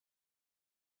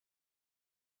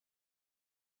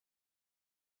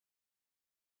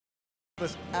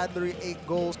Nicholas Addlery, 8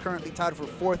 goals, currently tied for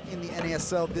 4th in the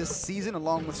NASL this season,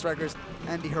 along with strikers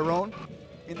Andy Heron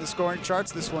in the scoring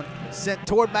charts. This one sent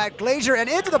toward Matt Glazier and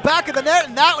into the back of the net,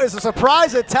 and that was a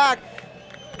surprise attack.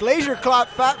 Glazier caught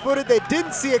fat-footed. They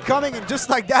didn't see it coming, and just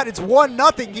like that, it's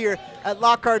 1-0 here at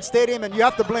Lockhart Stadium, and you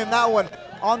have to blame that one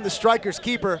on the Strikers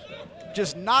keeper.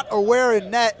 Just not aware in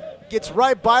net, gets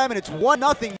right by him, and it's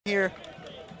 1-0 here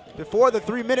before the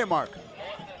 3-minute mark.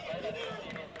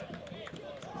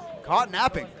 Caught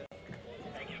napping.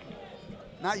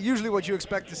 Not usually what you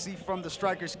expect to see from the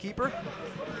Strikers keeper.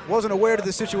 Wasn't aware of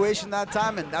the situation that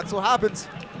time, and that's what happens.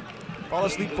 Fall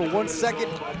asleep for 1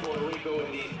 second.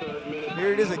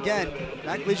 Here it is again.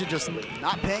 Matt Glazier just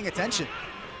not paying attention.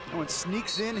 That one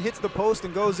sneaks in, hits the post,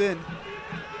 and goes in.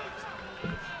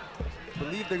 I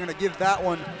believe they're going to give that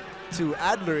one to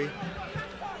Addlery.